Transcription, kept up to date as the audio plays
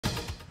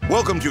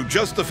Welcome to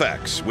Just the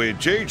Facts with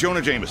J.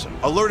 Jonah Jameson,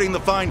 alerting the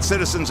fine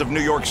citizens of New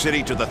York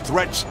City to the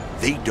threats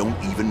they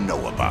don't even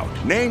know about.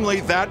 Namely,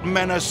 that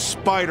menace,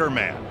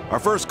 Spider-Man. Our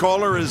first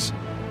caller is...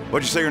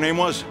 what'd you say your name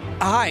was?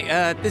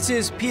 Hi, this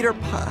is Peter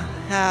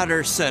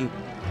Patterson.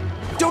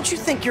 Don't you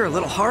think you're a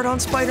little hard on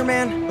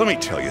Spider-Man? Let me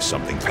tell you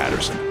something,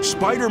 Patterson.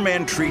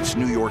 Spider-Man treats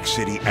New York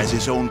City as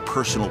his own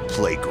personal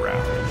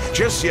playground.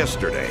 Just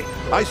yesterday,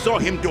 I saw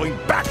him doing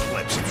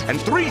backflips and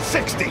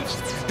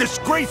 360s.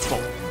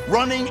 Disgraceful.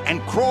 Running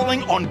and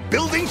crawling on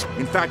buildings.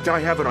 In fact, I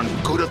have it on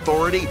good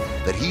authority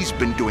that he's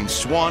been doing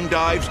swan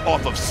dives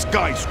off of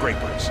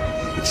skyscrapers.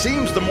 It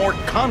seems the more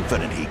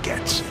confident he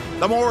gets,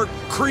 the more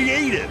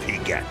creative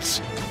he gets.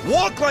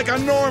 Walk like a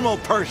normal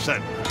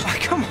person. Oh,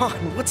 come on,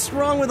 what's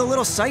wrong with a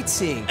little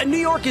sightseeing? New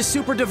York is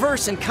super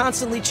diverse and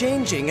constantly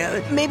changing.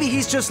 Maybe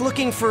he's just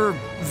looking for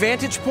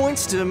vantage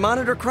points to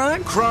monitor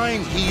crime?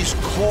 Crime he's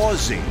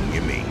causing,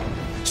 you mean?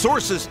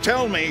 Sources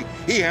tell me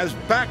he has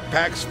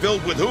backpacks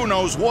filled with who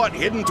knows what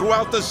hidden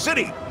throughout the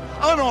city.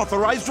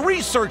 Unauthorized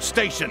research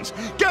stations.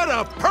 Get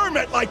a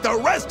permit like the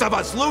rest of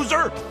us,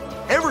 loser!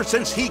 Ever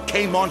since he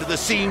came onto the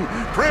scene,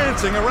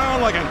 prancing around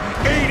like an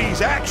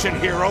 80s action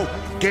hero,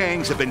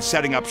 gangs have been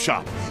setting up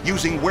shop,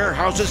 using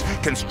warehouses,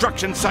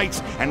 construction sites,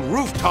 and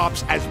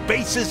rooftops as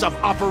bases of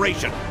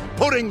operation,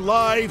 putting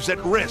lives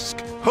at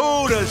risk.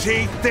 Who does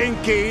he think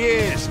he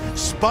is?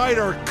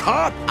 Spider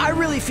Cop? I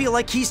really feel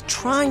like he's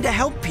trying to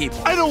help people.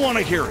 I don't want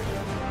to hear it.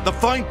 The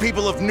fine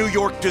people of New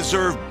York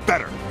deserve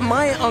better.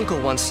 My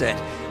uncle once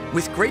said,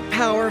 with great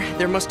power,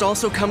 there must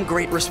also come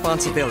great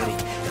responsibility.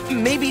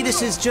 Maybe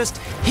this is just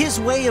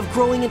his way of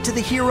growing into the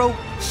hero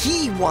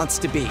he wants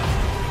to be.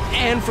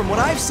 And from what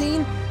I've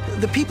seen,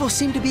 the people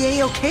seem to be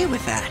A-okay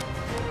with that.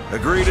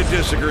 Agree to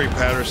disagree,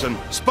 Patterson.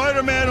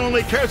 Spider-Man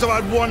only cares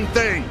about one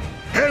thing.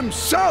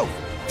 Himself!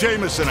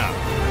 Jameson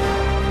out.